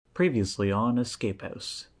Previously on Escape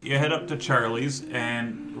House. You head up to Charlie's,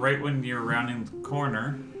 and right when you're rounding the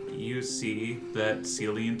corner, you see that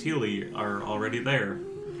Celie and Teely are already there,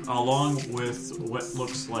 along with what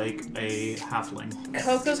looks like a halfling.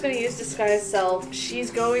 Coco's going to use disguise self.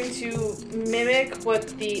 She's going to mimic what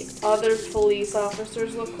the other police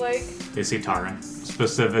officers look like. You see Taran.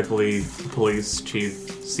 Specifically, police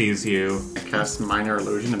chief sees you. I cast minor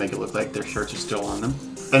illusion to make it look like their shirts are still on them.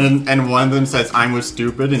 And one of them says, "I'm was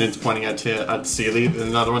stupid," and it's pointing at Celie. And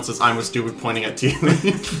another one says, "I'm was stupid," pointing at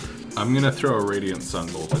Teely. I'm gonna throw a Radiant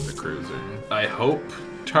Sunbolt at the cruiser. I hope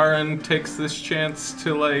Taran takes this chance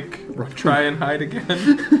to, try and hide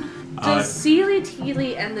again. Does Celie,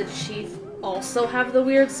 Teely, and the chief also have the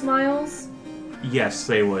weird smiles? Yes,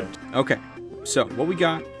 they would. Okay, so what we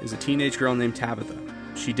got is a teenage girl named Tabitha.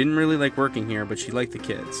 She didn't really like working here, but she liked the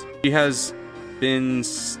kids. She has been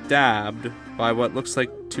stabbed by what looks like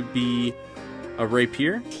to be a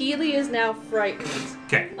rapier. Teely is now frightened.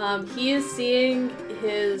 Okay. He is seeing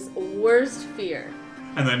his worst fear.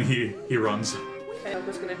 And then he runs. Okay, I'm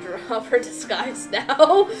just gonna drop her disguise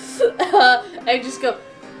now. And just go,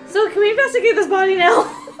 "So can we investigate this body now?"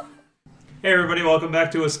 Hey everybody, welcome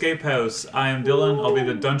back to Escape House. I am Dylan. I'll be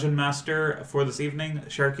the dungeon master for this evening.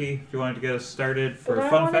 Sharky, if you wanted to get us started for but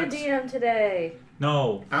fun I want facts. to DM today.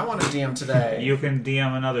 No. I want to DM today. You can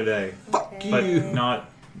DM another day. Fuck But you. not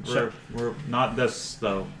we're not this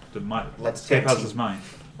though. Let's Escape take House team. is mine.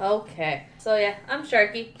 Okay. So yeah, I'm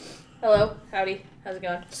Sharky. Hello. Howdy. How's it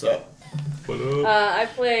going? So, I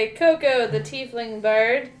play Coco, the tiefling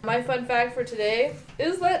bard. My fun fact for today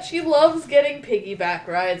is that she loves getting piggyback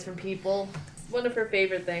rides from people. It's one of her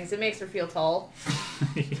favorite things. It makes her feel tall.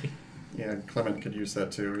 yeah, Clement could use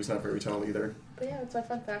that too. He's not very tall either. But yeah, that's my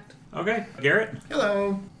fun fact. Okay, Garrett.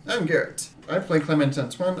 Hello, I'm Garrett. I play Clement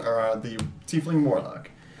Antoine, the Tiefling Warlock.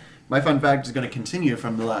 My fun fact is going to continue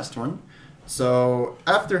from the last one. So,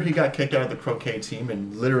 after he got kicked out of the croquet team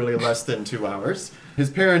in literally less than 2 hours, his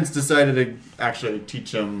parents decided to actually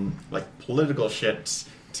teach him, political shit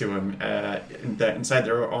to him inside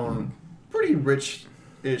their own pretty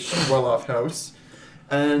rich-ish, well-off house.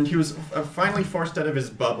 And he was finally forced out of his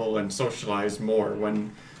bubble and socialized more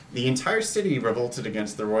when the entire city revolted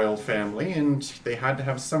against the royal family, and they had to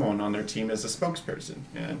have someone on their team as a spokesperson.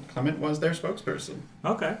 And Clement was their spokesperson.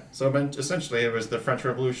 Okay. So essentially it was the French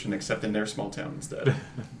Revolution, except in their small town instead.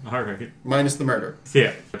 Alright. Minus the murder.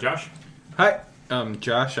 Yeah. Josh? Hi, I'm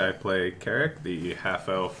Josh. I play Carrick, the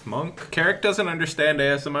half-elf monk. Carrick doesn't understand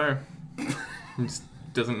ASMR. He just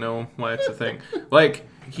doesn't know why it's a thing.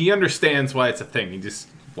 He understands why it's a thing.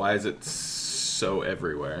 Why is it so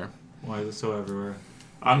everywhere? Why is it so everywhere?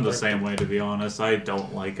 I'm the same way, to be honest. I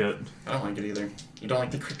don't like it. I don't like it either. You don't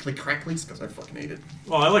like the crickly cracklies? Because I fucking hate it.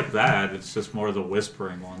 Well, I like that. It's just more the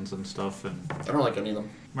whispering ones and stuff. And I don't like any of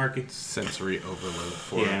them. Marky. Sensory overload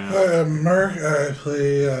for Yeah. Hi, I'm Mark. I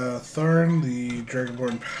play Thorn, the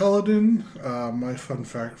Dragonborn Paladin. My fun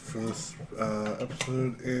fact for this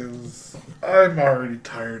episode is I'm already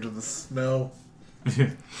tired of the snow.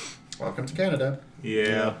 Welcome to Canada.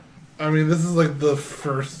 Yeah. I mean, this is the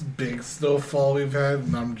first big snowfall we've had,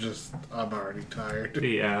 and I'm already tired.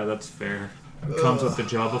 Yeah, that's fair. It comes with the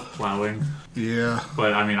job of plowing. Yeah.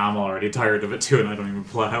 But, I'm already tired of it too, and I don't even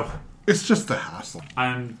plow. It's just a hassle.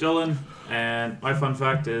 I'm Dylan, and my fun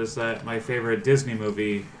fact is that my favorite Disney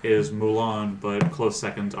movie is Mulan, but close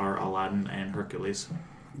seconds are Aladdin and Hercules.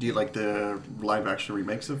 Do you like the live-action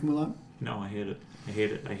remakes of Mulan? No, I hate it. I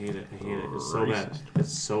hate it. It's so bad.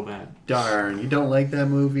 It's so bad. Darn, you don't like that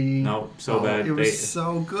movie? No, so bad. It was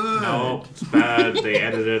so good. No, it's bad. They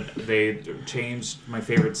edited it. They changed my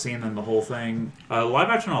favorite scene in the whole thing. Live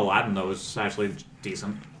action Aladdin, though, is actually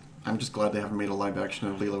decent. I'm just glad they haven't made a live-action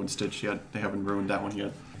of Lilo and Stitch yet. They haven't ruined that one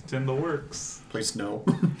yet. It's in the works. Please no.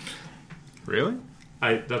 Really?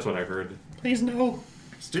 That's what I heard. Please no.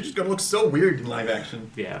 Stitch is gonna look so weird in live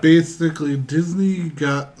action. Yeah. Basically, Disney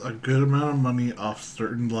got a good amount of money off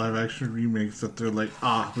certain live-action remakes that they're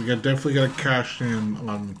definitely got to cash in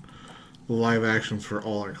on the live actions for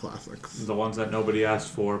all our classics. The ones that nobody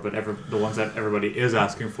asked for, but the ones that everybody is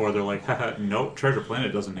asking for, they're like, haha, no, Treasure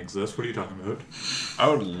Planet doesn't exist. What are you talking about? I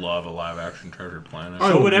would love a live-action Treasure Planet.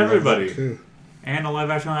 So would everybody. love that too. And a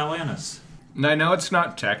live action Atlantis. And I know it's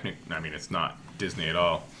not it's not Disney at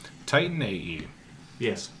all. Titan AE.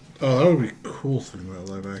 Yes. Oh, that would be a cool thing about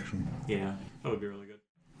live action. Yeah, that would be really good.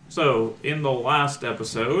 So, in the last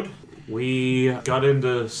episode, we got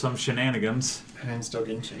into some shenanigans. And still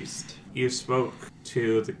getting chased. You spoke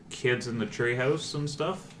to the kids in the treehouse and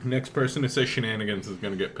stuff. Next person to say shenanigans is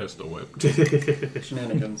going to get pistol whipped.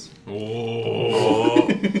 Shenanigans. Oh.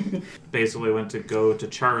 Basically went to go to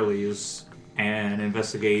Charlie's and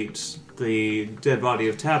investigate the dead body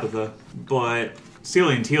of Tabitha, but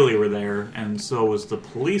Celie and Teely were there, and so was the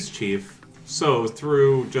police chief. So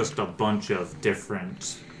through just a bunch of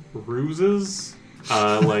different ruses,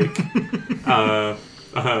 what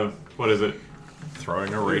is it?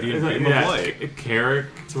 Throwing a radiant beam of light. Carrick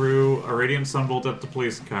threw a radiant sunbolt at the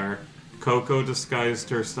police car. Coco disguised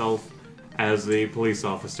herself as a police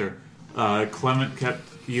officer. Clement kept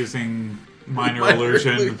using minor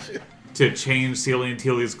illusion to change Celie and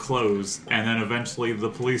Teely's clothes, and then eventually the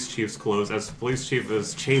police chief's clothes, as the police chief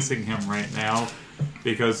is chasing him right now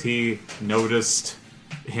because he noticed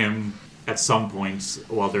him at some points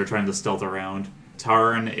while they're trying to stealth around.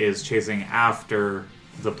 Tarn is chasing after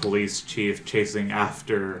the police chief, chasing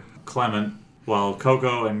after Clement, while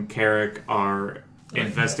Coco and Carrick are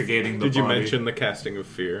investigating the body. Did you mention the casting of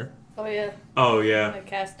fear? Oh, yeah. Oh, yeah. I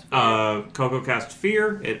cast fear. Coco cast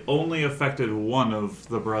fear. It only affected one of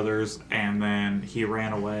the brothers, and then he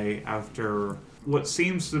ran away after what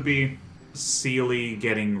seems to be Celie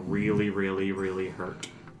getting really, really, really hurt.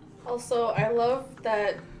 Also, I love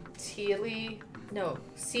that Celie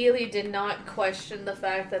did not question the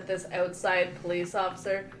fact that this outside police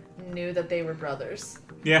officer knew that they were brothers.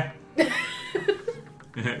 Yeah.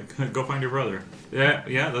 Go find your brother. Yeah,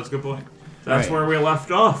 that's a good point. That's Right. where we left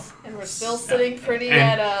off. And we're still sitting pretty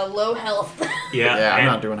at low health. Yeah, I'm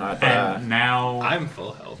not doing hot. And now I'm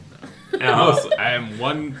full health now. Mostly, I am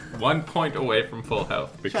one point away from full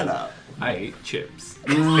health because Shut up. I ate chips.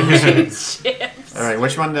 Chips. All right,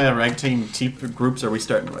 which one of the rank team groups are we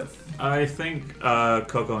starting with? I think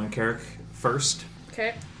Coco and Carrick first.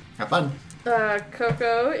 Okay. Have fun.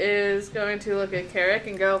 Coco is going to look at Carrick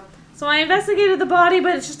and go, so I investigated the body,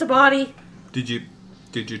 but it's just a body. Did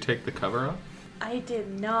you take the cover off? I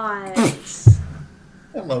did not.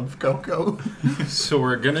 I love Coco. So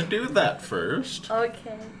we're gonna do that first.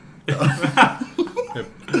 Okay.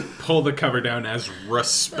 Pull the cover down as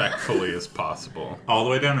respectfully as possible. All the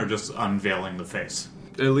way down, or just unveiling the face?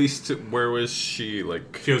 At least, where was she?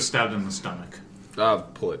 Like, She was stabbed in the stomach. I'll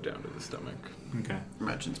pull it down to the stomach. Okay.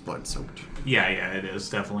 Imagine it's blood soaked. Yeah, it is,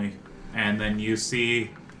 definitely. And then you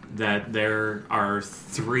see that there are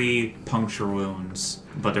 3 puncture wounds,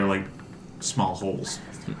 but they're like small holes.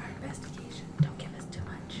 Let's do our investigation. Don't give us too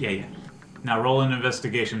much. Yeah. Now roll an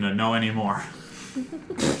investigation to know any more.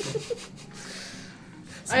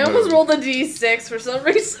 I almost rolled a d6 for some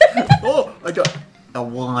reason. Oh, I got a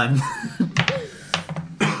 1.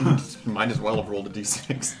 Might as well have rolled a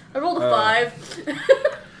d6. I rolled a 5.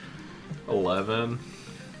 11.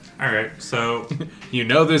 Alright, so You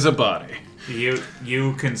know there's a body.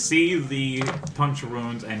 you can see the puncture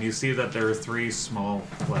wounds, and you see that there are 3 small,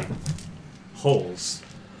 like, holes.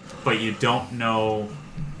 But you don't know...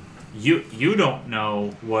 You don't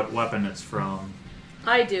know what weapon it's from.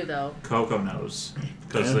 I do, though. Coco knows,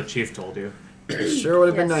 because the chief told you. Sure would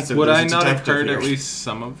have been Yes. nice if Would there I was a not have detective heard here. at least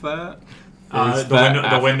some of that? Or was The that window, the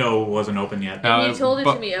after? window wasn't open yet. You told it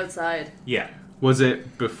but to me outside. Yeah. Was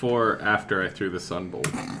it before or after I threw the sunbolt?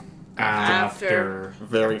 After.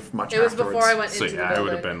 Very much It was afterwards. before I went So into yeah, the I building.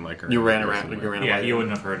 would have been like... You ran around. You ran Yeah, away. you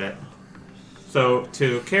wouldn't have heard it. So,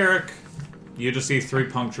 to Carrick, you just see 3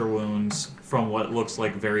 puncture wounds from what looks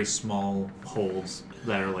like very small holes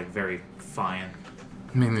that are, like, very fine.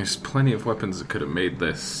 I mean, there's plenty of weapons that could have made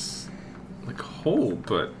this, like, whole,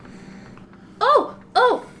 but... Oh!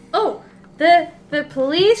 The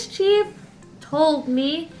police chief told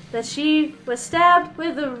me that she was stabbed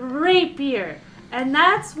with a rapier. And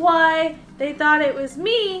that's why they thought it was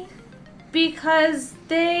me, because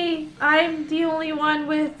I'm the only one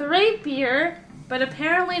with the rapier, but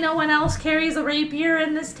apparently no one else carries a rapier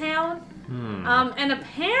in this town. And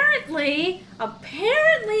apparently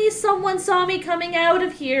someone saw me coming out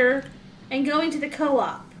of here and going to the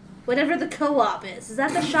co-op. Whatever the co-op is. Is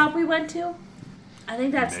that the shop we went to? I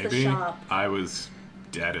think that's Maybe. the shop. I was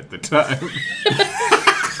dead at the time.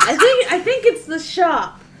 I think it's the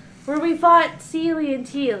shop where we fought Celie and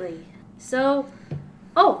Teely. So,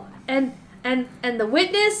 and the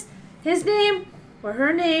witness, his name or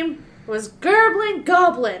her name was Gerblin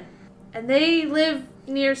Goblin, and they live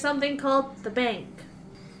near something called the bank.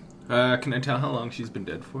 Can I tell how long she's been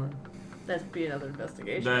dead for? That'd be another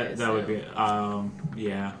investigation. I That would assume. be,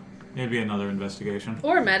 yeah. Maybe another investigation.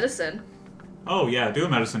 Or medicine. Oh, yeah, do a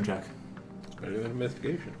medicine check. Better than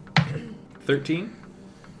investigation. 13?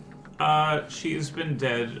 She's been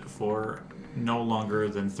dead for no longer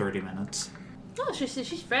than 30 minutes. Oh,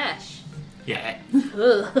 she's fresh. Yeah.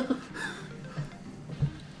 Ugh.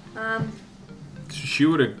 She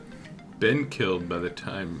would have been killed by the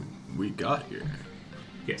time we got here.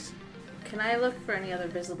 Yes. Can I look for any other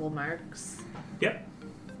visible marks? Yep.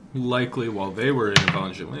 Likely while they were in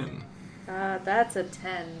Evangeline. That's a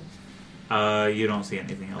 10. You don't see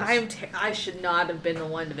anything else. I should not have been the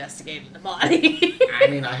one investigating the body. I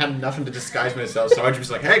mean, I have nothing to disguise myself, so I was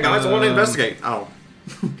just like, hey guys, I want to investigate. Oh.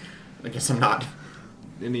 I guess I'm not.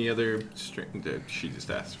 Any other strange... She just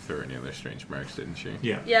asked if there were any other strange marks, didn't she?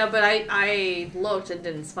 Yeah. Yeah, but I looked and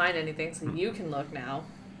didn't find anything, so you can look now.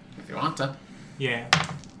 If you want to. Yeah.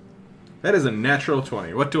 That is a natural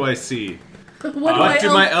 20. What do I see? What do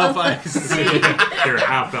my elf eyes see? They're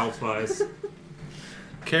half elf eyes.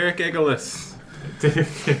 Carrick Egolas.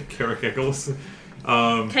 Carrick Eggles.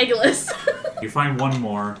 Kegless. You find one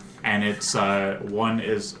more, and it's one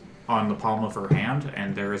is on the palm of her hand,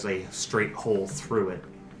 and there is a straight hole through it,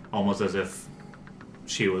 almost as if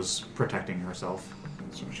she was protecting herself.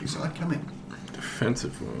 So she saw it coming.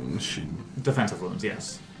 Defensive wounds. Defensive wounds,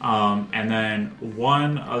 yes. And then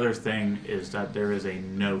one other thing is that there is a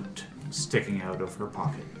note sticking out of her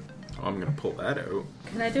pocket. Oh, I'm gonna pull that out.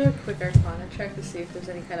 Can I do a quick Arcana check to see if there's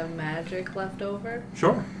any kind of magic left over?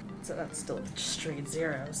 Sure. So that's still straight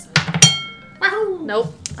zeros.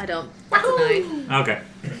 Nope, I don't. That's a 9. Okay.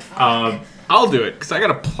 I'll do it, because I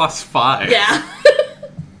got a +5. Yeah.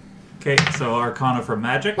 Okay, so Arcana for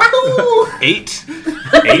magic. 8? 8?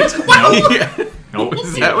 No. Yeah. Nope.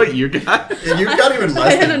 Is that what you got? Yeah, you got even I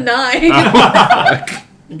less had a than 9.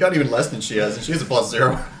 you got even less than she has, and she has a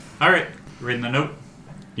 +0. Alright, reading the note.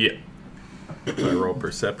 Yeah. I roll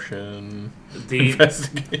perception. The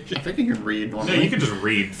Investigation. I think you can read No, normally. you can just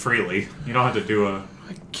read freely. You don't have to do a...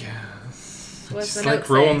 I guess. What's It's the like note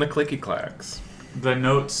rolling say? the clicky clacks. The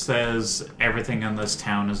note says everything in this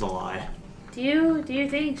town is a lie. Do you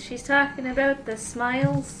think she's talking about the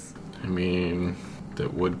smiles? I mean,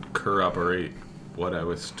 that would corroborate what I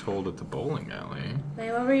was told at the bowling alley.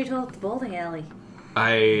 Wait, what were you told at the bowling alley?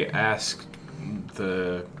 I asked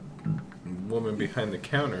the woman behind the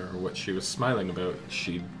counter what she was smiling about.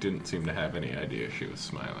 She didn't seem to have any idea she was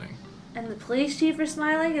smiling. And the police chief are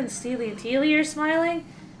smiling, and Steely and Teely are smiling,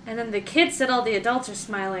 and then the kids said all the adults are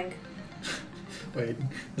smiling. Wait,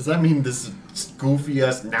 does that mean this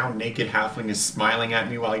goofy-ass, now naked halfling is smiling at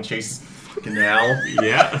me while he chases fucking Al?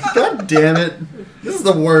 Yeah. God damn it. This is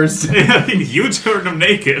the worst. You turned him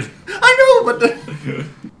naked. I know, but...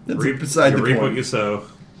 That's beside the reap what point. you sow.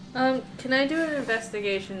 Can I do an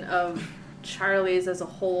investigation of Charlie's as a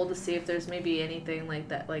whole to see if there's maybe anything like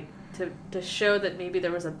that, like to show that maybe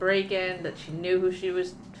there was a break-in, that she knew who she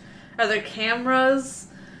was? Are there cameras?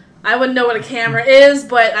 I wouldn't know what a camera is,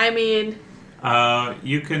 but I mean...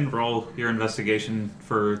 You can roll your investigation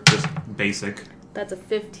for just basic. That's a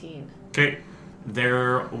 15. Okay.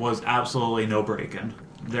 There was absolutely no break-in.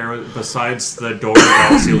 Besides the door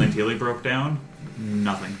that Celia and Teely broke down,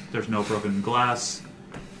 nothing. There's no broken glass.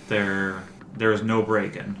 There is no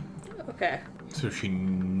break-in. Okay. So she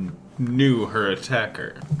knew her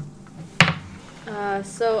attacker.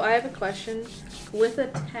 So I have a question. With a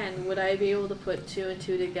 10, would I be able to put 2 and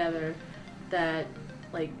 2 together that,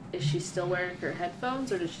 like, is she still wearing her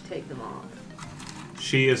headphones or did she take them off?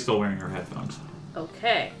 She is still wearing her headphones.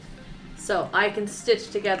 Okay. So I can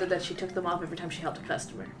stitch together that she took them off every time she helped a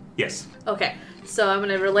customer. Yes. Okay. So I'm going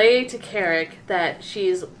to relay to Carrick that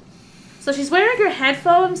she's wearing her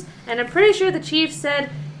headphones, and I'm pretty sure the chief said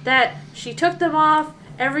that she took them off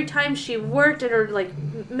every time she worked at or, like,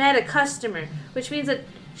 met a customer, which means that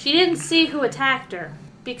she didn't see who attacked her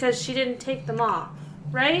because she didn't take them off,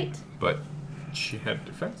 right? But she had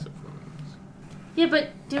defensive wounds. Yeah, but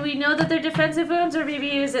do we know that they're defensive wounds, or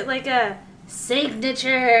maybe is it like a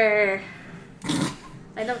signature?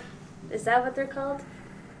 Is that what they're called?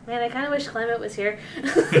 Man, I kind of wish Clement was here.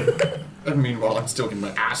 Meanwhile, I'm still getting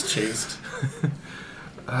my ass chased.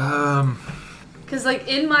 Because, like,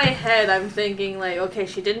 in my head, I'm thinking, like, okay,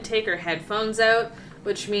 she didn't take her headphones out,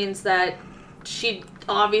 which means that she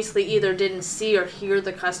obviously either didn't see or hear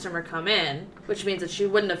the customer come in, which means that she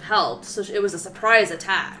wouldn't have helped, so it was a surprise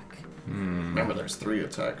attack. Remember, there's 3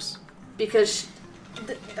 attacks. Because,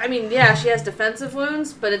 she has defensive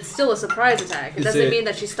wounds, but it's still a surprise attack. It doesn't mean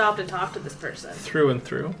that she stopped and talked to this person. Through and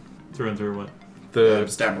through? Through and through what? The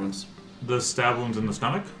stab wounds. The stab wounds in the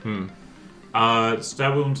stomach?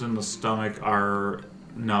 Stab wounds in the stomach are...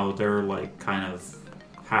 No, they're, like, kind of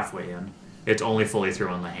halfway in. It's only fully through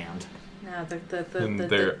on the hand. No,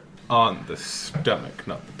 they're on the stomach,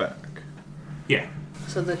 not the back. Yeah.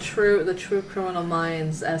 So the true criminal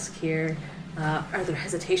minds ask here, are there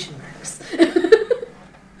hesitation marks?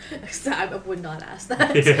 I would not ask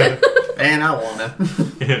that. Yeah. And I wanna.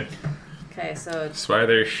 Yeah. Okay, so It's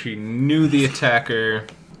either she knew the attacker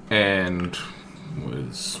and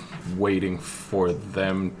was waiting for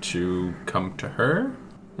them to come to her,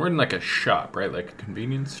 We're in like a shop, right? Like a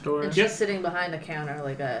convenience store? And she's sitting behind a counter,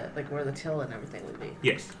 like where the till and everything would be.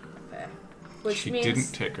 Yes. Okay. She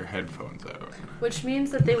didn't take her headphones out. Which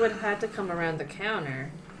means that they would have had to come around the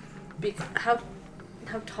counter. How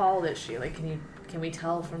tall is she? Like, can we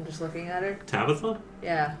tell from just looking at her? Tabitha?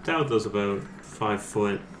 Yeah. Tabitha's about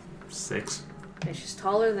 5'6". And she's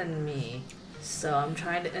taller than me. So I'm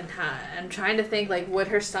trying to think, like, would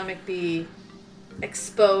her stomach be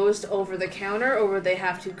exposed over the counter, or would they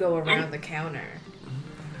have to go around the counter?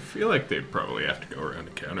 I feel like they'd probably have to go around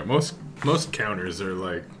the counter. Most counters are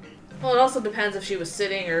like... Well, it also depends if she was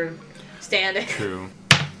sitting or standing. True.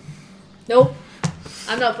 Nope.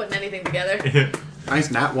 I'm not putting anything together. Nice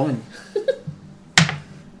nat 1.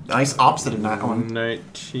 Nice opposite of nat 1.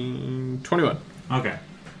 21. Okay.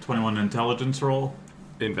 21 intelligence roll.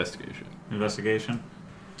 Investigation.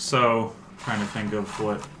 So, trying to think of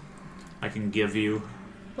what I can give you.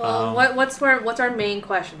 Well, what's our main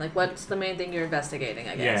question? Like, what's the main thing you're investigating,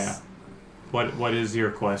 I guess? Yeah. What is your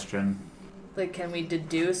question? Like, can we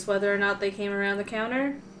deduce whether or not they came around the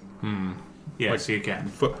counter? Yes, you can.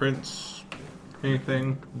 Footprints?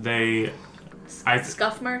 Anything?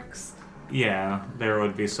 Scuff marks? Yeah, there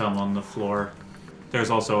would be some on the floor. There's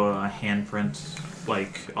also a handprint,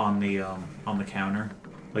 like, on the counter.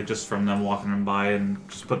 Like, just from them walking by and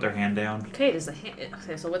just put their hand down. Okay, so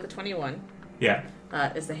with the 21... Yeah.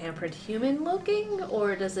 Is the handprint human looking,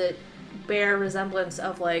 or does it bear resemblance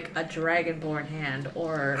of like a dragonborn hand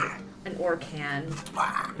or an orc hand?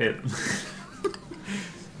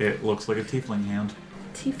 It looks like a tiefling hand.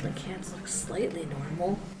 Tiefling hands look slightly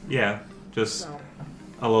normal. Yeah, just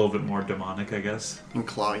a little bit more demonic, I guess. And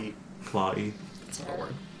clawy. Clawy. That's not a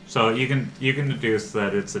word. So you can deduce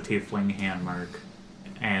that it's a tiefling hand mark.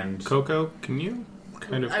 And Coco, can you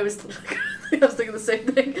kind of... I was thinking the same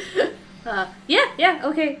thing. Yeah,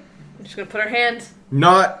 okay. I'm just gonna put her hand.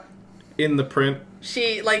 Not in the print.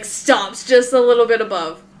 She, like, stops just a little bit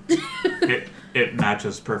above. it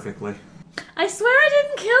matches perfectly. I swear I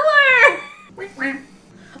didn't kill her!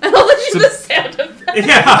 I love that she's the sound effect.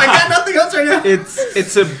 Yeah. I got nothing else right now.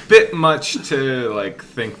 It's a bit much to, like,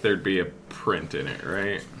 think there'd be a print in it,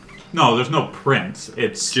 right? No, there's no print.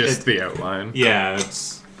 It's just the outline. Yeah,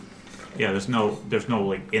 there's no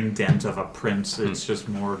like indent of a print. It's just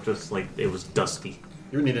more just like it was dusty.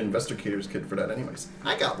 You would need an investigator's kit for that anyways.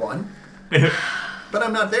 I got one. But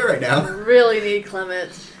I'm not there right now. Really need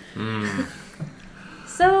Clement.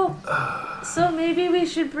 So maybe we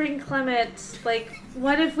should bring Clement. Like,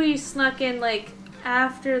 what if we snuck in, like,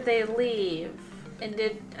 after they leave and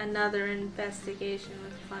did another investigation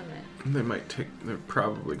with Clement? They're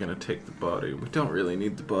probably going to take the body. We don't really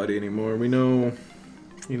need the body anymore. We know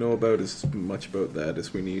about as much about that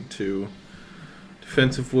as we need to.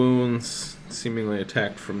 Defensive wounds, seemingly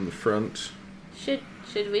attacked from the front. Should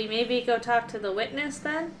we maybe go talk to the witness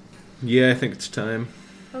then? Yeah, I think it's time.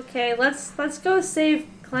 Okay, let's go save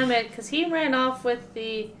Clement, because he ran off with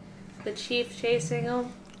the chief chasing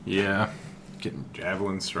him. Yeah, getting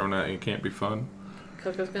javelins thrown at you can't be fun.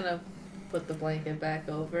 Coco's gonna put the blanket back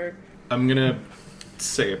over. I'm gonna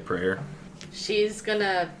say a prayer. She's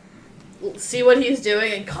gonna see what he's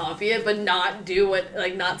doing and copy it, but not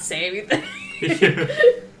not say anything.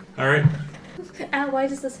 All right. Ow, why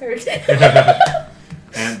does this hurt?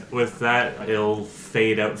 And with that, it'll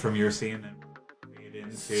fade out from your scene and fade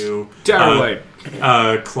into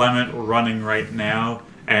Clement running right now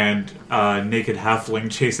and naked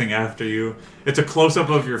halfling chasing after you. It's a close-up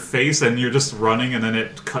of your face, and you're just running, and then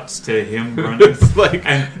it cuts to him running. It's like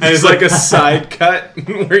it's like a side cut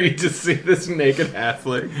where you just see this naked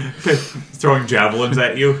halfling throwing javelins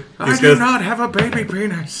at you. I do not have a baby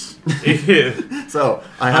penis. So,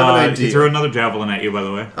 I have an idea. He threw another javelin at you, by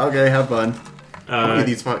the way. Okay, have fun. How many of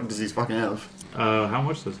these does he fucking have? How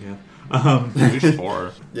much does he have? He's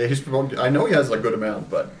 4. Yeah, I know he has a good amount,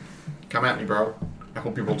 but come at me, bro. I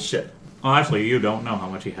hope you rolled shit. Well, actually, you don't know how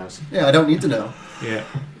much he has. Yeah, I don't need to know. Yeah.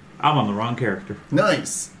 I'm on the wrong character.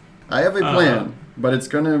 Nice. I have a plan, but it's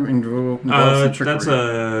going to involve some trickery. That's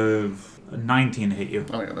a 19 hit you.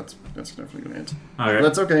 Oh, yeah, that's definitely going to hit. All right.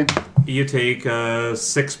 That's okay. You take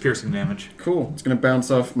 6 piercing damage. Cool. It's going to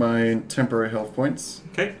bounce off my temporary health points.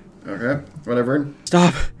 Okay. Okay, whatever.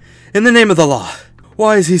 Stop. In the name of the law.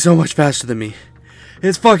 Why is he so much faster than me?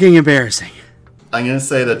 It's fucking embarrassing. I'm going to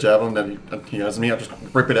say the javelin that he has me, I'll just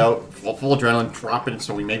rip it out, full adrenaline, drop it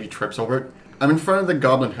so he maybe trips over it. I'm in front of the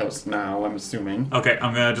goblin house now, I'm assuming. Okay,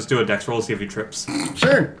 I'm going to just do a dex roll to see if he trips.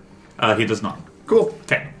 Sure. He does not. Cool.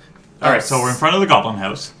 Okay. Alright, so we're in front of the goblin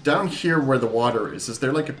house. Down here where the water is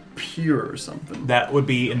there like a pier or something? That would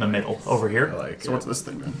be in the middle, over here. So what's this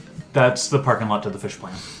thing then? That's the parking lot to the fish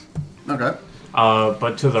plant. Okay.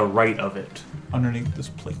 but to the right of it, underneath this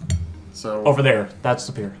plate. So Over there, that's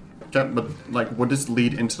the pier. Okay, but like, would this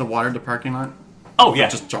lead into the water, the parking lot? Oh, yeah.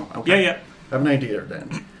 Just jump. Okay. Yeah, yeah. I have an idea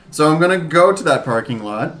then. So I'm gonna go to that parking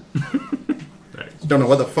lot. Don't know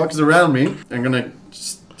what the fuck is around me. I'm gonna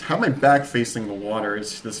just have my back facing the water.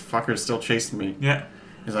 Is this fucker still chasing me? Yeah.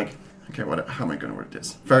 He's like, okay, how am I gonna work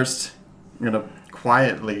this? First, I'm gonna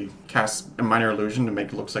quietly cast a minor illusion to make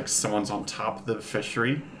it look like someone's on top of the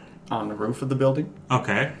fishery on the roof of the building.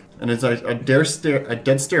 Okay. And as I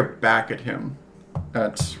dead stare back at him,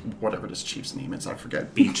 at whatever this chief's name is, I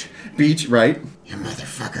forget. Beach. Beach, right? You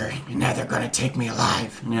motherfucker, you're never gonna take me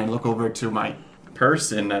alive. And I look over to my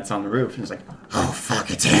person that's on the roof, and he's like, oh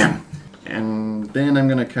fuck, it's him. And then I'm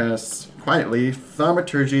gonna cast quietly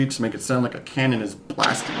thaumaturgy to make it sound like a cannon is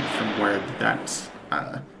blasting from where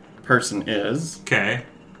that person is. Okay.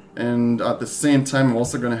 And at the same time, I'm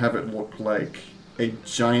also gonna have it look like a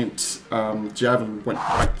giant javelin went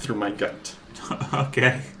right through my gut.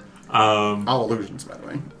 Okay. All illusions, by the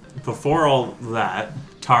way. Before all that,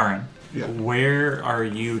 Taran, Yeah. where are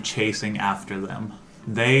you chasing after them?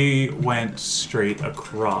 They went straight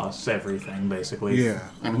across everything, basically. Yeah.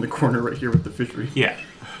 I'm in the corner right here with the fishery. Yeah.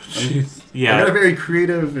 Jeez. I got a Yeah. very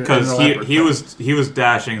creative Because elaborate he was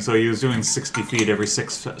dashing, so he was doing 60 feet every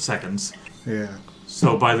 6 seconds. Yeah.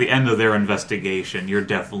 So by the end of their investigation, you're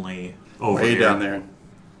definitely over way here. down there.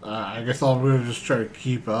 I guess I'll really just try to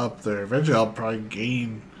keep up there. Eventually, I'll probably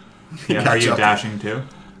gain. Yeah. Are you Catch up. dashing too?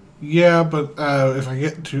 Yeah, but if I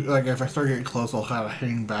get to if I start getting close, I'll kind of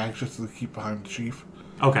hang back just to keep behind the chief.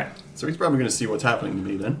 Okay. So he's probably going to see what's happening to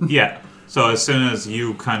me then. Yeah. So as soon as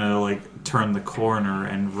you kind of like turn the corner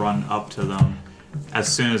and run up to them, as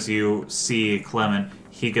soon as you see Clement,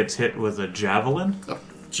 he gets hit with a javelin. A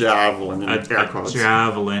javelin in air A quotes.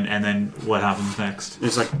 javelin, and then what happens next?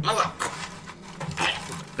 He's like,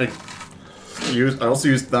 I also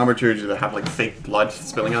use thaumaturgy to have like fake blood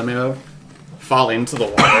spilling on me out, fall into the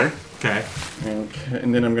water, Okay.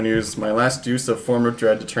 and then I'm going to use my last use of Form of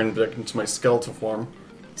Dread to turn back into my skeletal form,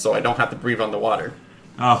 so I don't have to breathe on the water.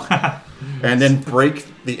 Oh. And then break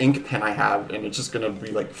the ink pen I have, and it's just going to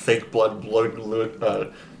be like fake blood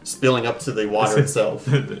spilling up to the water itself.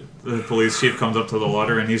 The police chief comes up to the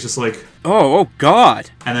water, and he's just like, Oh God.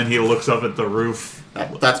 and then he looks up at the roof.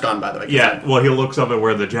 That's gone, by the way. Yeah. Well, he looks up at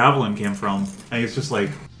where the javelin came from, and he's just like,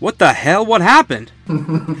 What the hell? What happened?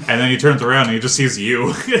 and then he turns around and he just sees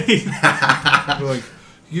you. They're like,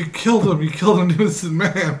 you killed him. You killed an innocent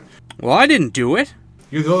man. Well, I didn't do it.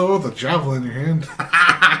 You're the one with the javelin in your hand.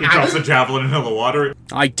 He drops the javelin into the water.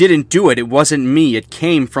 I didn't do it. It wasn't me. It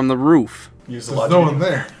came from the roof. Use the There's logic. no one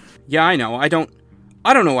there. Yeah, I know. I don't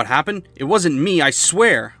know what happened. It wasn't me, I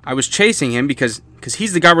swear. I was chasing him because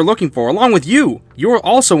he's the guy we're looking for, along with you. You're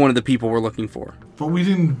also one of the people we're looking for. But we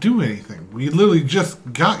didn't do anything. We literally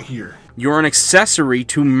just got here. You're an accessory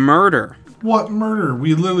to murder. What murder?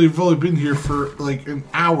 We literally have only been here for like an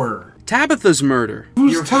hour. Tabitha's murder.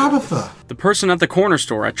 Who's Tabitha? The person at the corner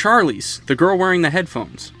store at Charlie's. The girl wearing the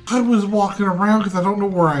headphones. I was walking around because I don't know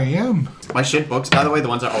where I am. My shit books, by the way, the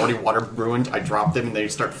ones that are already water ruined, I drop them and they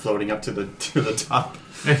start floating up to the top.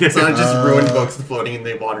 So I just ruined books floating in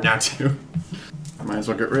the water now too. I might as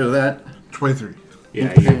well get rid of that. 23.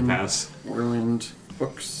 Yeah, you pass. Ruined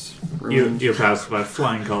books. Ruined. You pass by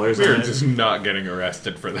flying colors. We're and just not getting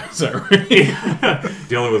arrested for this, are we?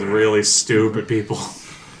 dealing with really stupid people.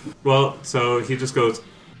 Well, so he just goes,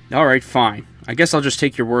 Alright, fine. I guess I'll just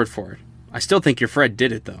take your word for it. I still think your Fred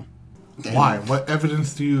did it, though. Why? What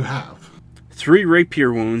evidence do you have? 3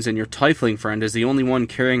 rapier wounds, and your Tiefling friend is the only one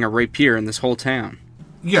carrying a rapier in this whole town.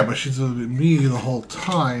 Yeah, but she's with me the whole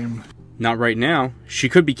time. Not right now. She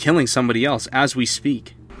could be killing somebody else as we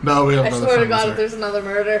speak. No, we have I another swear to friend God, if with her. there's another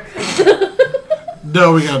murder.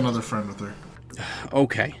 No, we got another friend with her.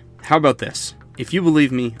 Okay, how about this? If you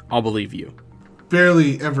believe me, I'll believe you.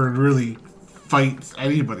 Barely ever really fights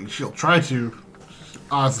anybody. She'll try to.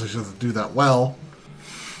 Honestly, she doesn't do that well.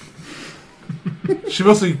 She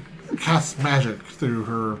mostly casts magic through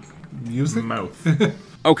her music. Mouth.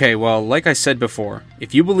 Okay, well, like I said before,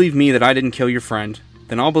 if you believe me that I didn't kill your friend,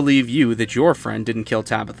 then I'll believe you that your friend didn't kill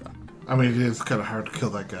Tabitha. I mean, it is kind of hard to kill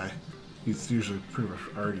that guy. He's usually pretty much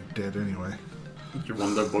already dead anyway. Your one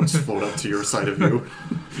of the books float up to your side of you.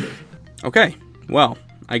 Okay, well,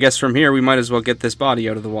 I guess from here we might as well get this body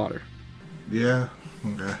out of the water. Yeah,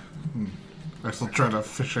 okay. I still try to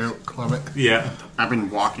fish out Clement. yeah. I've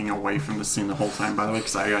been walking away from the scene the whole time, by the way,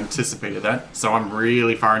 because I anticipated that. So I'm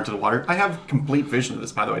really far into the water. I have complete vision of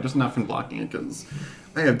this, by the way. There's nothing blocking it, because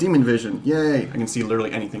I have demon vision. Yay! I can see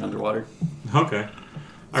literally anything underwater. Okay.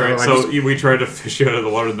 Alright, so we tried to fish you out of the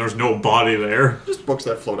water and there's no body there. Just books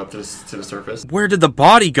that float up to the surface. Where did the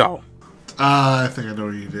body go? I think I know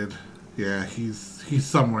what you did. Yeah, he's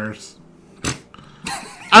somewheres.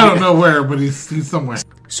 I don't know where, but he's somewhere.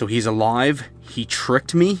 So he's alive? He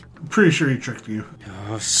tricked me? I'm pretty sure he tricked you.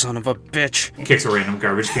 Oh, son of a bitch. Kicks a random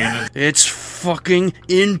garbage can in. It's fucking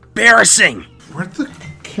embarrassing! Where'd the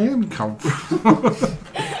can come from?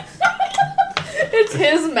 It's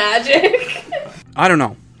his magic. I don't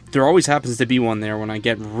know. There always happens to be one there when I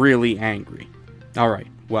get really angry. Alright,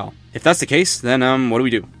 well, if that's the case, then what do we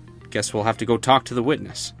do? Guess we'll have to go talk to the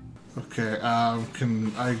witness. Okay,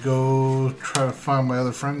 can I go try to find my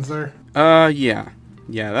other friends there? Yeah.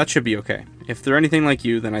 Yeah, that should be okay. If they're anything like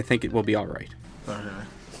you, then I think it will be alright.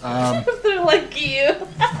 Okay. They're like you.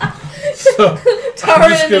 So,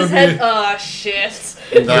 Tara in his head. Oh, shit.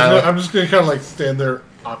 I'm just gonna kind of like stand there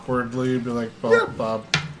awkwardly and be like, well, Bob,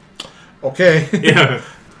 okay. Yeah.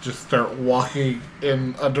 Just start walking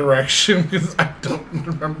in a direction because I don't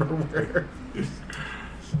remember where.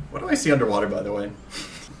 What do I see underwater, by the way?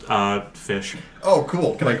 Fish. Oh,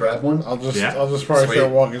 cool. Can I grab one? I'll just probably Sweet.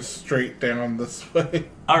 start walking straight down this way.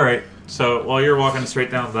 Alright, so while you're walking straight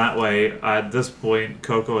down that way, at this point,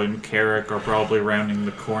 Coco and Carrick are probably rounding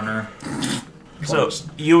the corner. So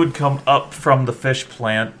you would come up from the fish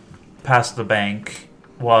plant, past the bank,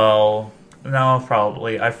 while... No,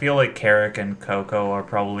 probably. I feel like Carrick and Coco are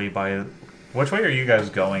probably by... Which way are you guys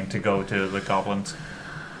going to go to the goblins?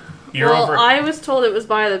 I was told it was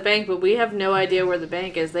by the bank, but we have no idea where the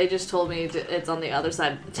bank is. They just told me it's on the other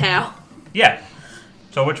side of the town. Yeah.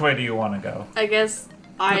 So which way do you want to go? I guess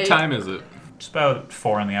What time is it? It's about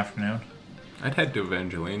 4 in the afternoon. I'd head to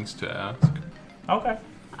Evangeline's to ask. Okay.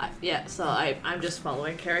 So I'm just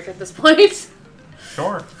following Carrick at this point.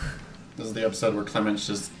 Sure. This is the episode where Clement's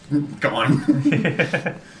just gone.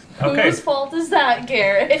 Okay. Whose fault is that,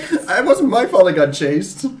 Garrett? It wasn't my fault I got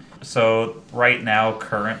chased. So right now,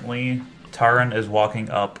 currently, Taran is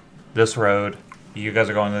walking up this road. You guys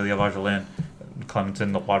are going to the Evangeline. Clement's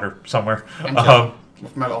in the water somewhere.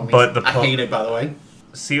 With my own But the I hate it, by the way.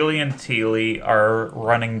 Celie and Teely are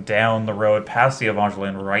running down the road past the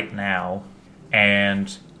Evangeline right now,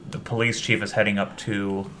 and the police chief is heading up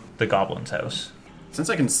to the Goblin's house. Since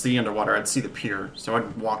I can see underwater, I'd see the pier, so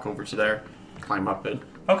I'd walk over to there, climb up it,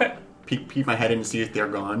 Okay. peek my head in and see if they're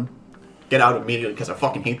gone. Get out immediately because I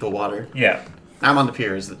fucking hate the water. Yeah. I'm on the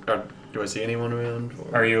pier. Do I see anyone around?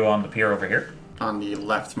 Are you on the pier over here? On the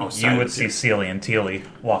leftmost side. You would see Celie and Teely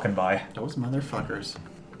walking by. Those motherfuckers.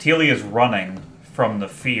 Teely is running from the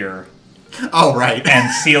fear, Oh, right. and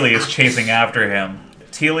Celie is chasing after him.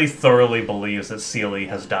 Teely thoroughly believes that Celie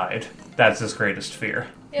has died. That's his greatest fear.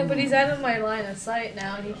 Yeah, but he's out of my line of sight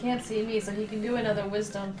now, and he can't see me, so he can do another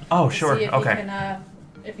wisdom. Oh, to sure. See if Okay. He can,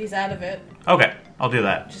 if he's out of it. Okay, I'll do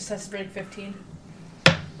that. Just has to break 15.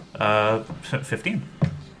 15.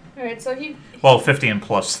 All right, so he. Well, 15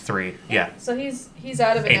 plus 3. Yeah. So he's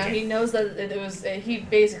out of it now. 18. He knows that it was. He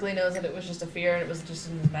basically knows that it was just a fear and it was just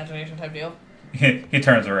an imagination type deal. He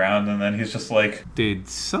turns around and then he's just like, Did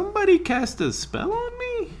somebody cast a spell on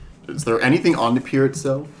me? Is there anything on the pier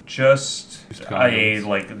itself? just a condos.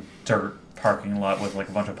 like dirt parking lot with like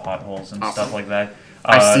a bunch of potholes and Awesome. stuff like that.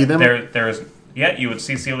 I see them. There's you would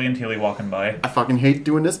see Celie and Teely walking by. I fucking hate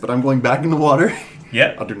doing this, but I'm going back in the water.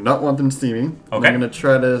 Yeah. I do not want them to see me. Okay. I'm gonna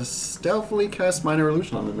try to stealthily cast Minor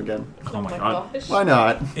Illusion on them again. Oh my god. Gosh. Why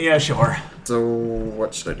not? Yeah, sure. So,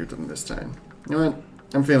 what should I do to them this time? You know what?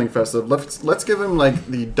 I'm feeling festive. Let's give him, like,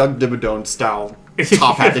 the Doug Dimmadome style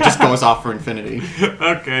top hat that just goes off for infinity.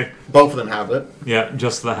 Okay. Both of them have it. Yeah,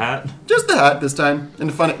 just the hat. Just the hat this time. And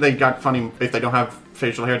they got funny, if they don't have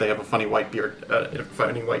facial hair, they have a funny white beard, a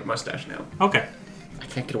funny white mustache now. Okay. I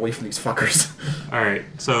can't get away from these fuckers. All right.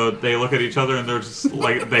 So they look at each other and they're just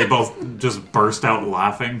like they both just burst out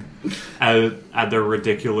laughing at their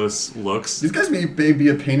ridiculous looks. These guys may be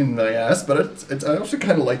a pain in my ass, but I also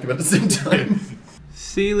kind of like them at the same time.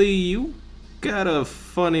 Celie, you got a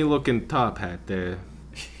funny looking top hat there.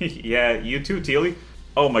 Yeah, you too, Teely.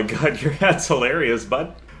 Oh my god, your hat's hilarious,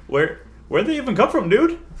 bud. Where'd they even come from,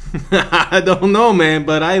 dude? I don't know, man,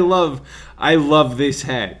 but I love this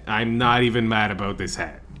hat. I'm not even mad about this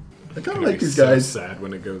hat. I kind of like these guys. Sad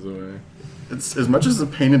when it goes away. It's as much as a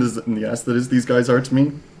pain it is in the ass that is these guys are to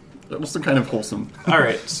me. They're also kind of wholesome. All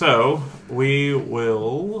right, so we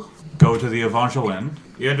will go to the Evangeline.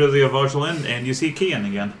 You enter the Evangeline and you see Kian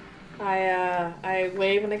again. I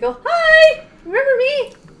wave and I go, "Hi! Remember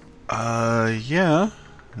me?" Yeah.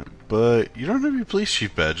 But you don't have your police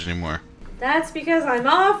chief badge anymore. That's because I'm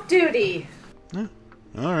off duty.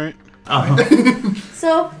 Alright.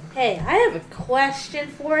 So, hey, I have a question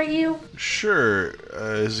for you. Sure.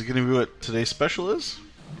 Is it going to be what today's special is?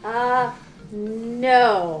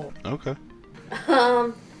 No. Okay.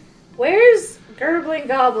 Where's Gerblin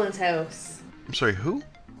Goblin's house? I'm sorry, who?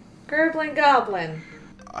 Gerblin Goblin.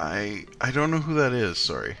 I don't know who that is,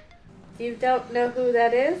 sorry. You don't know who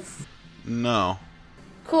that is? No.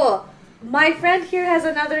 Cool. My friend here has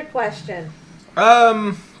another question.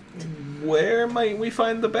 Where might we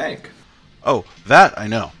find the bank? Oh, that I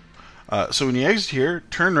know. So when you exit here,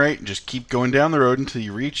 turn right and just keep going down the road until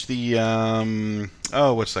you reach the,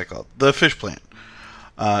 what's that called? The fish plant.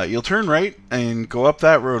 You'll turn right and go up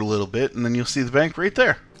that road a little bit, and then you'll see the bank right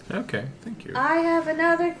there. Okay, thank you. I have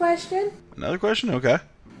another question. Another question? Okay.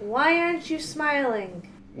 Why aren't you smiling?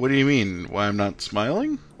 What do you mean? Why I'm not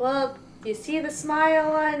smiling? Well, you see the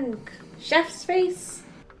smile on Chef's face?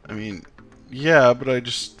 I mean, yeah, but I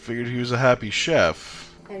just figured he was a happy chef.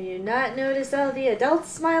 Have you not noticed all the adults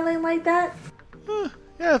smiling like that?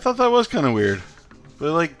 Yeah, I thought that was kind of weird.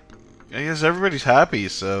 But, like, I guess everybody's happy,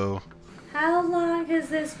 so... How long has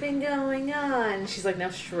this been going on? She's like now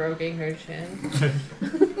stroking her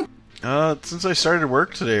chin. Since I started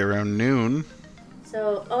work today around noon.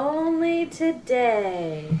 So only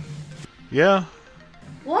today. Yeah.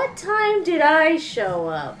 What time did I show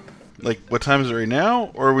up? Like, what time is it right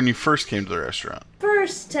now? Or when you first came to the restaurant?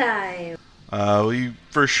 First time. Well, you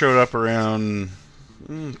first showed up around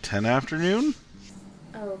 10 afternoon?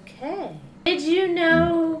 Okay. Did you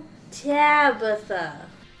know Tabitha?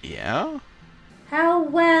 Yeah? How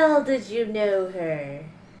well did you know her?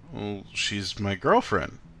 Well, she's my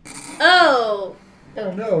girlfriend. Oh.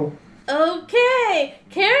 Oh no. Okay.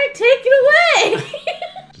 Karen, take it away.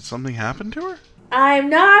 Did something happen to her? I'm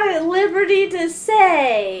not at liberty to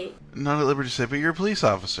say. Not at liberty to say, but you're a police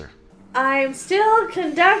officer. I'm still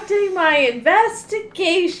conducting my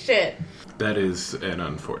investigation. That is an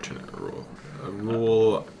unfortunate rule. A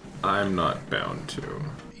rule I'm not bound to.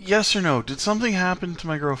 Yes or no? Did something happen to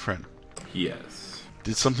my girlfriend? Yes.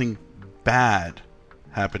 Did something bad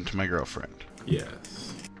happen to my girlfriend?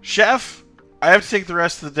 Yes. Chef, I have to take the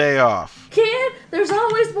rest of the day off. Kid, there's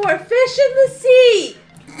always more fish in the sea.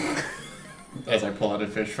 As I pull out a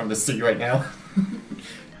fish from the sea right now.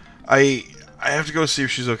 I have to go see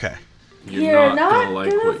if she's okay. You're not gonna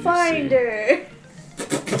like gonna what you find see. her.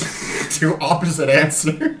 Two opposite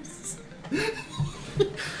answers.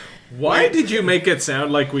 Why did you make it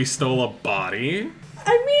sound like we stole a body?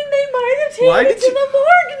 I mean, they might have taken Why it did to you- the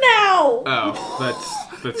morgue now.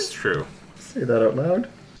 Oh, that's true. Say that out loud.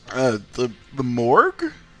 The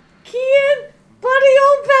morgue? Kian, buddy,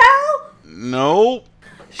 old pal. No.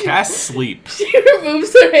 Cass sleeps. She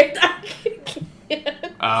removes her hand.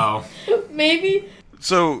 Kian. Oh. Maybe.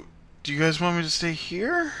 So, do you guys want me to stay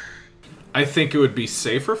here? I think it would be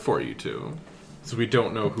safer for you to. So we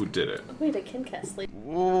don't know who did it. Wait, I can cast sleep.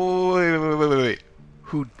 Wait.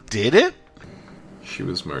 Who did it? She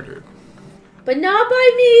was murdered. But not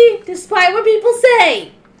by me, despite what people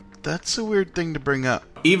say. That's a weird thing to bring up.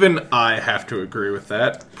 Even I have to agree with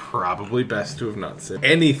that. Probably best to have not said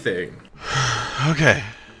anything. Okay.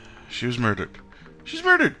 She was murdered. She's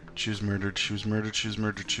murdered. She was murdered. She was murdered. She was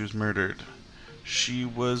murdered. She was murdered. She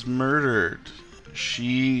was murdered.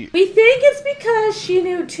 She... We think it's because she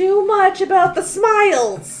knew too much about the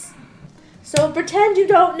smiles. So pretend you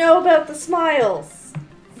don't know about the smiles.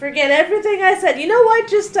 Forget everything I said. You know what?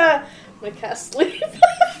 Just, I'm gonna cast sleep.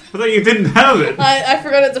 I thought you didn't have it. I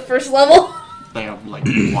forgot it's the first level. They have like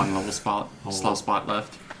one level spot, slow spot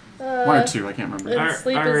left. One or two, I can't remember. And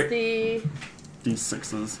sleep Alright. is the... These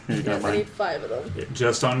sixes. Here you go, Yes, I Brian. need 5 of them.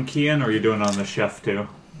 Just on Kian, or are you doing it on the chef too?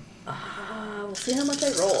 We'll see how much I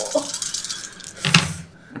roll.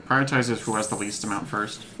 It prioritizes who has the least amount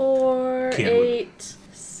first. 4, Can't 8,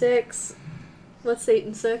 6. What's 8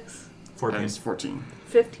 and 6? 14. That is 14.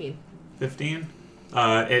 15. 15?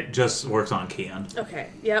 It just works on Kian. Okay,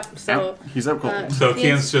 yep, so... Yep, he's up cold. So Kian's-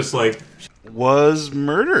 Kian's just like, was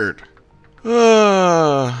murdered.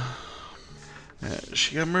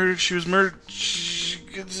 She got murdered. She was murdered. She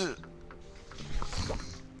gets it.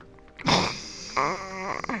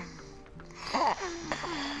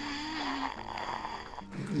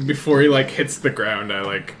 Before he hits the ground,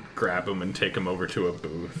 I grab him and take him over to a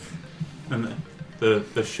booth. and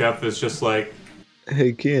the chef is just like,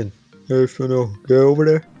 Hey, Ken, there's no guy over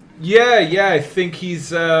there? Yeah, I think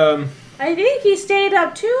he's I think he stayed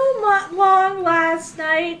up too long last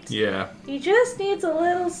night. yeah. He just needs a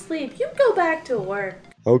little sleep. You can go back to work.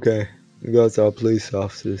 Okay, you guys are police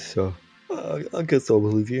officers, so I guess I'll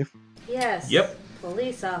believe you. Yes. Yep.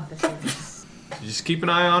 Police officers. Just keep an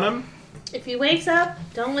eye on him. If he wakes up,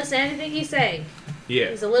 don't listen to anything he's saying. Yeah.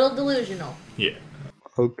 He's a little delusional. Yeah.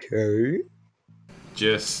 Okay.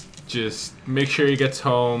 Just make sure he gets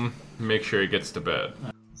home. Make sure he gets to bed.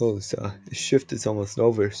 Oh, so the shift is almost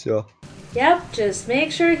over, so. Yep, just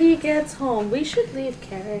make sure he gets home. We should leave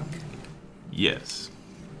Carrick. Yes.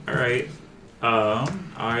 Alright.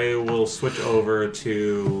 I will switch over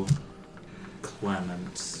to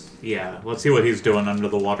Clement. Yeah, let's see what he's doing under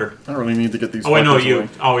the water. I don't really need to get these. Oh, I know fuckers you. away.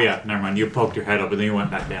 Oh, yeah, never mind. You poked your head up and then you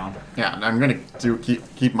went back down. Yeah, I'm gonna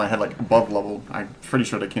keep my head like above level. I'm pretty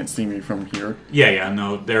sure they can't see me from here. Yeah,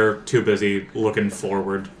 no, they're too busy looking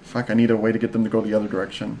forward. Fuck, I need a way to get them to go the other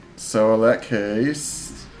direction. So in that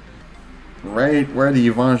case, right where the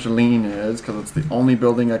Evangeline is, because it's the only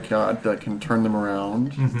building I got that can turn them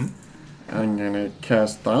around. Mm-hmm. I'm gonna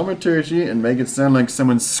cast Thaumaturgy and make it sound like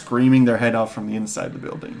someone's screaming their head off from the inside the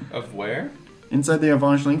building. Of where? Inside the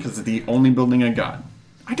Evangeline, because it's the only building I got.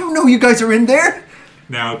 I don't know you guys are in there!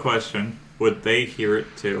 Now, a question. Would they hear it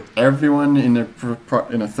too? Everyone in a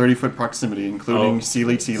 30-foot proximity, including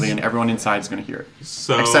Seely, Teely, and everyone inside is going to hear it.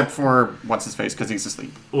 So, except for what's-his-face, because he's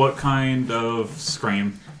asleep. What kind of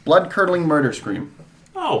scream? Blood-curdling murder scream.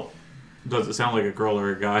 Oh. Does it sound like a girl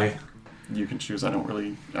or a guy? You can choose. I don't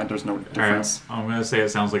really... there's no difference. Alright, I'm going to say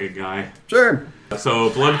it sounds like a guy. Sure. So,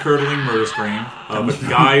 blood-curdling murder scream of a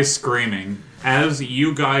guy screaming. As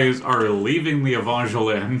you guys are leaving the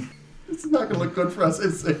Evangeline... It's not going to look good for us,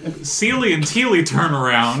 is it? Seely and Teely turn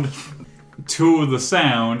around to the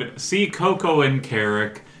sound, see Coco and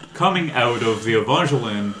Carrick coming out of the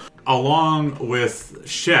Evangeline, along with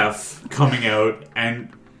Chef coming out, and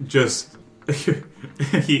just...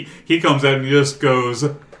 he comes out and just goes...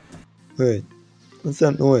 Wait, what's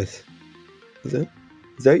that noise? Is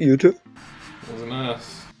that you two? Wasn't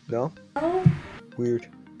us. No? Oh. Weird.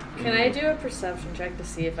 Can I do a perception check to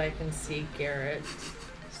see if I can see Garrett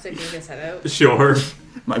sticking his head out? Sure.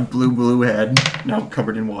 My blue head, now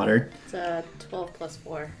covered in water. It's 12 plus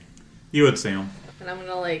 4. You would see him. And I'm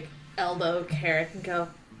gonna, like, elbow Carrick and go,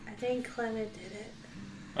 I think Clement did it.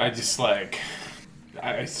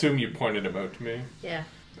 I assume you pointed him out to me. Yeah.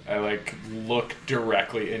 I, look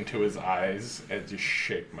directly into his eyes and just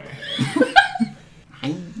shake my head.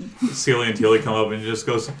 Seely and Teely come up and just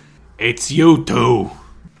goes, It's you two.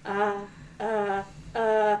 What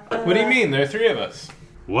do you mean? There are three of us.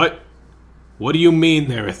 What? What do you mean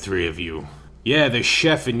there are three of you? Yeah, there's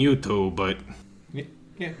Chef and you two, but...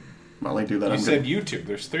 Yeah. While I do that, You I'm said gonna... you two.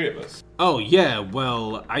 There's three of us. Oh, yeah,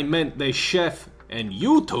 well, I meant there's Chef and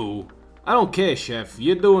you two. I don't care, Chef.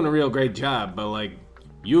 You're doing a real great job, but,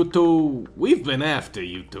 you two... We've been after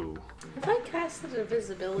you two. Have I casted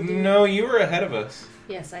invisibility? No, you were ahead of us.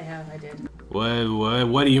 Yes, I have. I did.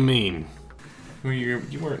 What do you mean? Well, you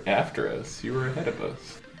weren't after us. You were ahead of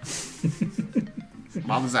us.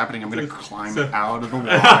 While this is happening, I'm going to climb out of the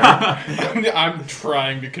water. I'm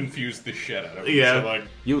trying to confuse the shit out of you. Yeah. So,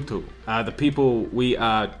 You two. The people we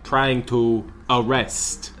are trying to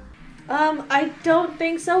arrest. I don't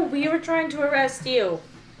think so. We were trying to arrest you.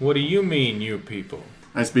 what do you mean, you people?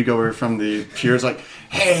 I speak over from the piers like,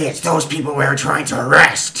 hey, it's those people we're trying to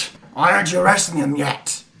arrest. Why aren't you arresting them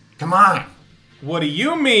yet? Come on. What do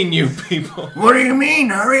you mean, you people? What do you mean?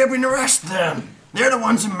 Hurry up and arrest them. They're the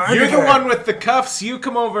ones who murdered You're the her. one with the cuffs. You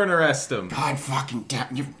come over and arrest them. God fucking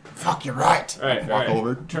damn you. Fuck, you're right. All right, Walk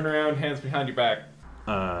over. Turn around, hands behind your back.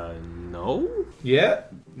 No? Yeah.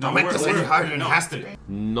 Don't make this any harder than it has to be.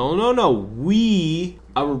 No. We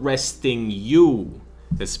are arresting you.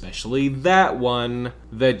 Especially that one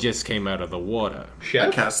that just came out of the water. I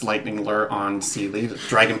Chef? cast Lightning Lure on Seely to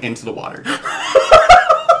drag him into the water.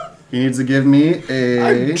 He needs to give me a...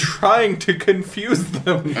 I'm trying to confuse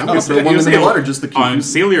them. I'm going to throw one in the water just to on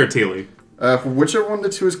confuse... Seely or Teely? Whichever one of the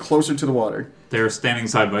two is closer to the water. They're standing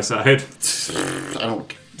side by side. I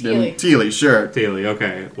don't... Teely. Teely, sure. Teely,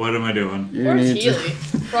 okay. What am I doing? You Poor need Teely.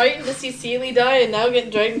 Frightened to see Seely die and now getting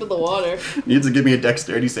dragged into the water. needs to give me a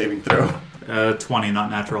dexterity saving throw. 20, not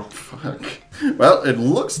natural. Fuck. Well, it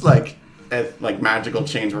looks like magical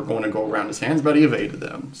chains were going to go around his hands, but he evaded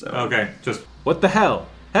them. So Okay, just... What the hell?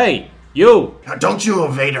 Hey, you! Now, don't you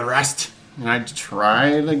evade arrest. And I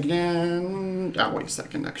try it again. Oh, wait a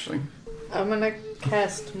second, actually. I'm gonna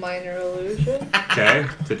cast Minor Illusion. Okay,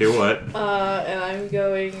 to do what? And I'm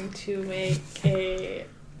going to make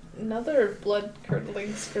another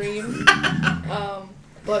blood-curdling scream.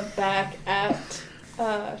 But back at...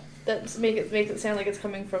 make it sound like it's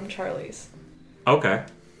coming from Charlie's. Okay.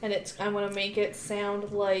 And I'm gonna make it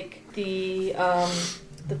sound like the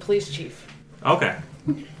police chief. Okay.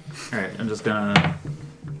 Alright, I'm just gonna...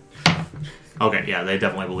 Okay, yeah, they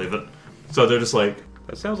definitely believe it. So they're just like,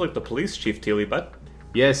 that sounds like the police chief, Teely, but...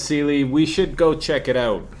 Yes, Seely, we should go check it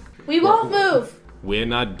out. We won't move. we're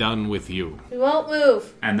not done with you. We won't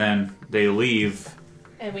move. And then they leave.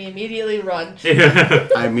 And we immediately run.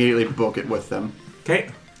 I immediately book it with them. Okay.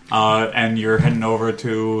 And you're heading over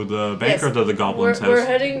to the bank or to the goblin's house? We're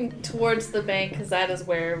heading towards the bank because that is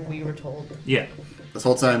where we were told. Yeah. This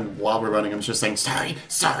whole time while we're running, I'm just saying, sorry.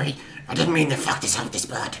 I didn't mean to fuck this up with this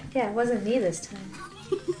blood. Yeah, it wasn't me this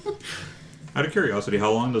time. Out of curiosity,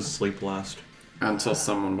 how long does sleep last? Until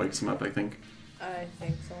someone wakes him up, I think. I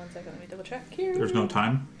think so. 1 second, let me double check here. There's no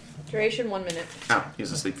time? Duration 1 minute. Oh,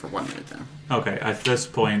 he's asleep for 1 minute then. Okay, at this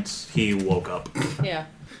point, he woke up. Yeah.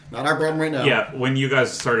 Not our problem right now. Yeah, when you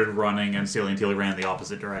guys started running and Celia and Teely ran the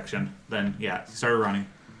opposite direction, then, yeah, he started running.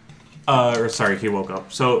 He woke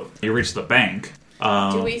up. So, you reached the bank.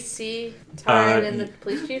 Do we see Taran and the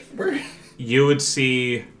police chief? You would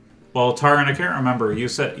see... Well, Taran, I can't remember. You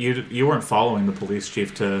said you weren't following the police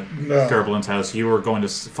chief to Gerblin's house. You were going to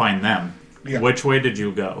find them. Yeah. Which way did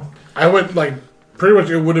you go? I went, pretty much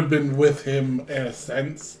it would have been with him in a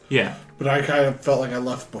sense. Yeah. But I kind of felt like I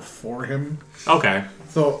left before him. Okay.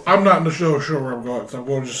 So I'm not sure where I'm going, so I'm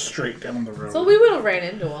going just straight down the road. So we would have ran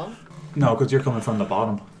into him. No, because you're coming from the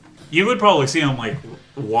bottom. You would probably see him,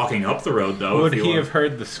 walking up the road, though. Would he have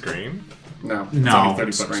heard the scream? No. No.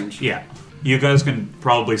 30 foot range. Yeah. You guys can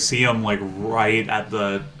probably see him, right at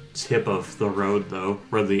the tip of the road, though,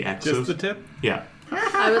 where the X is. Just the tip? Yeah.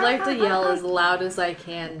 I would like to yell as loud as I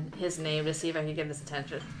can his name to see if I can get his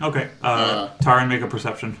attention. Okay. Taran, make a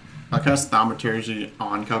perception. I'll cast Thaumaturgy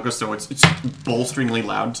on Coco, so it's bolsteringly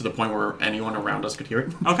loud to the point where anyone around us could hear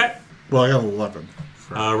it. Okay. Well, I got 11.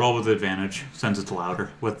 Roll with advantage, since it's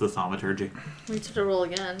louder, with the Thaumaturgy. We need to roll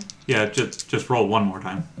again. Yeah, just roll one more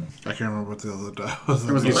time. I can't remember what the other die was.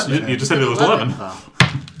 It was 11. You just said it was 11.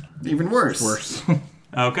 Even worse. Worse.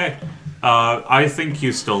 Okay. I think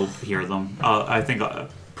you still hear them. I think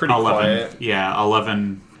Pretty 11. quiet. Yeah,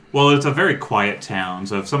 11. Well, it's a very quiet town,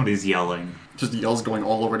 so if somebody's yelling... Just yells going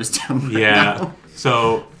all over this town right Yeah. now.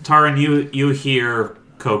 So, Taran, you hear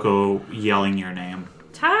Coco yelling your name.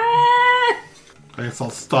 Taran! I guess I'll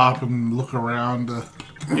stop and look around.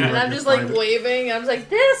 And I'm just waving. I'm just like,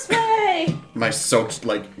 this way! My soaked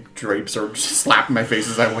drapes are just slapping my face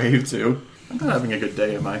as I wave too. I'm not having a good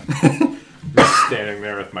day, am I? Just standing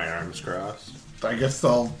there with my arms crossed. I guess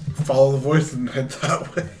I'll follow the voice and head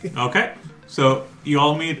that way. Okay. So, you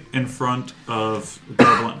all meet in front of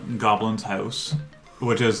Goblin's house,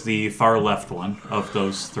 which is the far left one of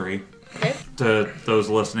those three. Okay. To those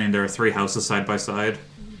listening, there are 3 houses side by side.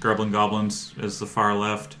 Goblins is the far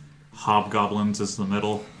left. Hobgoblins is the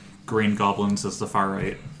middle. Green Goblins is the far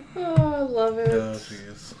right. Oh, I love it. Oh,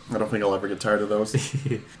 jeez. I don't think I'll ever get tired of those.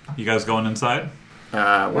 You guys going inside? We're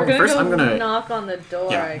gonna first go I'm gonna knock on the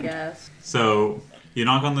door, Yeah. I guess. So, you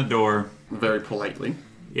knock on the door. very politely,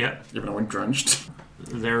 Yeah, even though I'm drenched.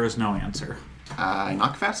 there is no answer. I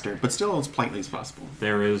knock faster, but still as politely as possible.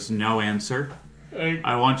 There is no answer.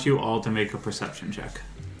 I want you all to make a perception check.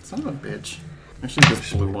 Son of a bitch. Actually,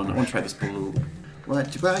 this blue one. I want to try this blue.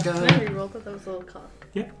 What you got? Can I reroll that? That was a little cock.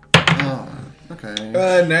 Yeah. Oh, okay.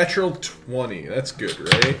 Natural 20. That's good,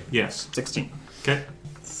 right? Yes. 16. Okay.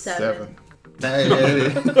 7. Hey.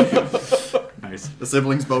 Nice. The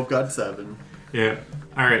siblings both got 7. Yeah.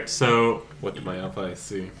 All right. So What do my elf eyes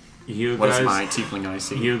see? you What guys, is my tiefling I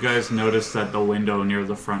see? you guys notice that the window near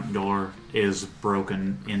the front door is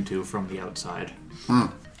broken into from the outside.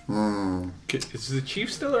 Is the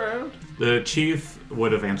chief still around? The chief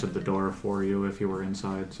would have answered the door for you if you were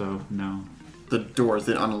inside. So no. The door, is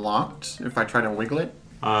it unlocked if I try to wiggle it?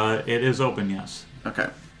 It is open. Yes. Okay.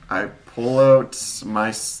 I pull out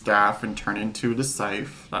my staff and turn into the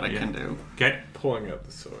scythe that I can do. Okay. Pulling out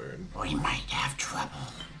the sword. We might have trouble.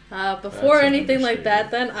 Before That's an anything like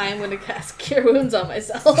that, then I'm going to cast Cure Wounds on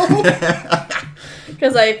myself.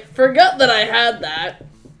 Because I forgot that I had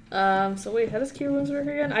that. So wait, how does Cure Wounds work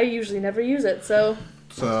again? I usually never use it, so...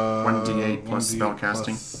 So 1d8 plus 1d8 spellcasting.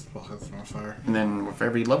 plus spellcasting modifier. And then with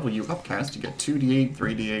every level you upcast, you get 2d8,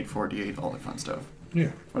 3d8, 4d8, all that fun stuff. Yeah.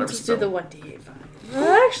 Whatever Just spell. do the 1d8 fine.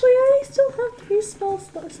 Actually, I still have 3 spells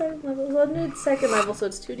second level. So I need second level, so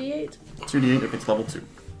it's 2d8. 2d8 if it's level 2.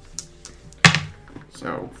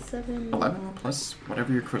 So 7, 11 plus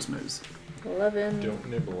whatever your charisma is. 11 Don't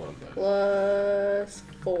nibble on that. plus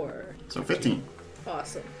 4. So 15.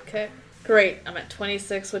 Awesome. Okay. Great. I'm at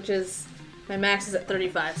 26, which is... My max is at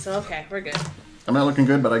 35, so okay, we're good. I'm not looking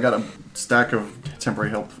good, but I got a stack of temporary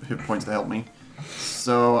hit points to help me.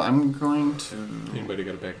 So I'm going to... Anybody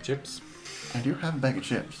got a bag of chips? I do have a bag of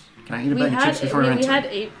chips. Can I eat a bag of chips before I we enter? had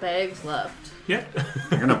 8 bags left. Yeah.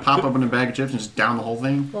 I'm going to pop open a bag of chips and just down the whole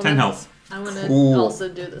thing? Well, 10 then health. I'm going to Cool. also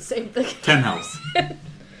do the same thing. 10 health.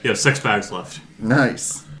 You have 6 bags left.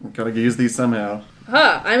 Nice. Gotta use these somehow.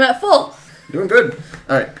 Huh, I'm at full. Doing good.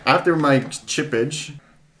 Alright, after my chippage,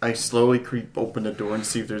 I slowly creep open the door and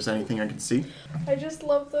see if there's anything I can see. I just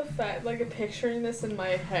love the fact, like, I'm picturing this in my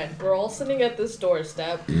head. We're all sitting at this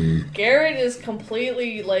doorstep. Garrett is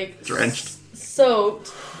completely, like, Drenched.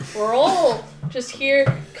 Soaked. We're all just here.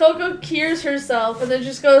 Coco cures herself and then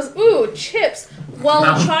just goes, ooh, chips,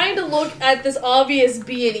 while trying to look at this obvious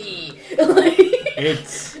B&E.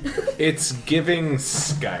 It's giving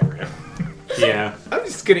Skyrim. Yeah. I'm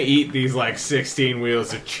just gonna eat these, like, 16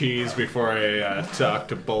 wheels of cheese before I talk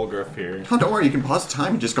to Bulgriff here. Oh, don't worry, you can pause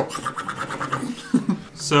time and just go...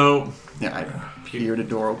 So... Yeah, I peer the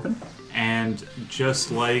door open. And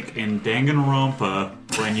just like in Danganronpa,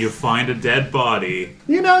 when you find a dead body...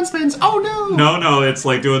 The announcement's, oh no! No, it's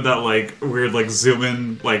like doing that, like, weird, like,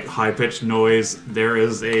 zoom-in, like, high-pitched noise. There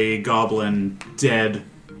is a goblin dead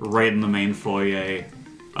right in the main foyer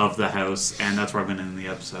of the house, and that's where I'm going to end the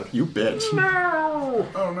episode. You bitch. No!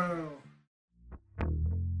 Oh no.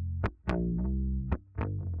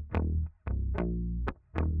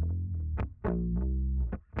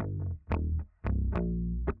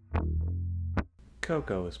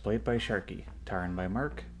 Coco is played by Sharky, Taran by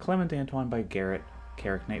Mark, Clement Antoine by Garrett,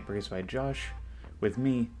 Carrick Nightbreeze by Josh, with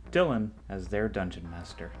me, Dylan, as their dungeon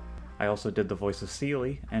master. I also did the voice of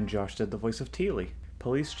Seely, and Josh did the voice of Teely.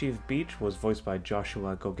 Police Chief Beach was voiced by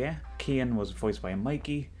Joshua Gauguin, Kian was voiced by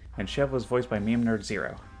Mikey, and Chev was voiced by Meme Nerd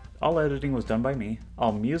Zero. All editing was done by me.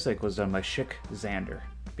 All music was done by Schick Xander.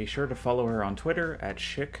 Be sure to follow her on Twitter at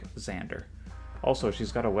Schick Xander. Also,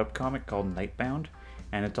 she's got a webcomic called Nightbound,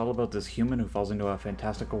 and it's all about this human who falls into a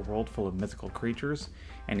fantastical world full of mythical creatures,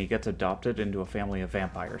 and he gets adopted into a family of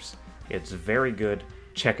vampires. It's very good.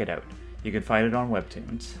 Check it out. You can find it on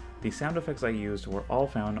Webtoons. The sound effects I used were all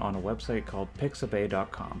found on a website called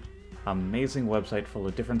pixabay.com. Amazing website full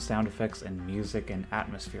of different sound effects and music and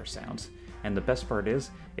atmosphere sounds. And the best part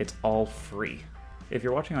is, it's all free. If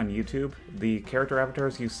you're watching on YouTube, the character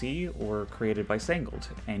avatars you see were created by Sangled,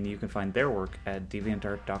 and you can find their work at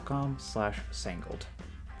deviantart.com/Sangled.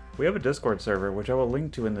 We have a Discord server, which I will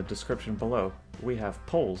link to in the description below. We have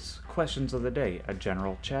polls, questions of the day, a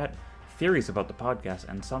general chat, theories about the podcast,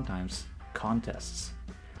 and sometimes contests.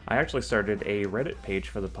 I actually started a Reddit page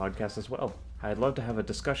for the podcast as well. I'd love to have a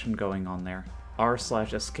discussion going on there.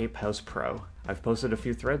 r/EscapeHousePro. I've posted a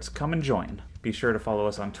few threads, come and join. Be sure to follow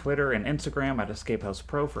us on Twitter and Instagram at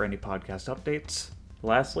EscapeHousePro for any podcast updates.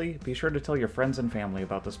 Lastly, be sure to tell your friends and family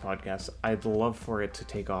about this podcast. I'd love for it to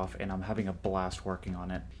take off, and I'm having a blast working on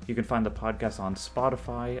it. You can find the podcast on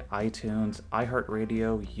Spotify, iTunes,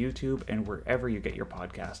 iHeartRadio, YouTube, and wherever you get your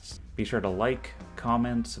podcasts. Be sure to like,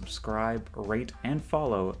 comment, subscribe, rate, and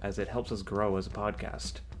follow, as it helps us grow as a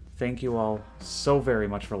podcast. Thank you all so very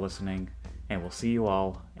much for listening, and we'll see you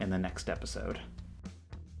all in the next episode.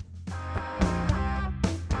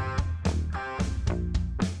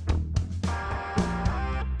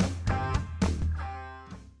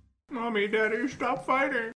 Mommy, Daddy, stop fighting.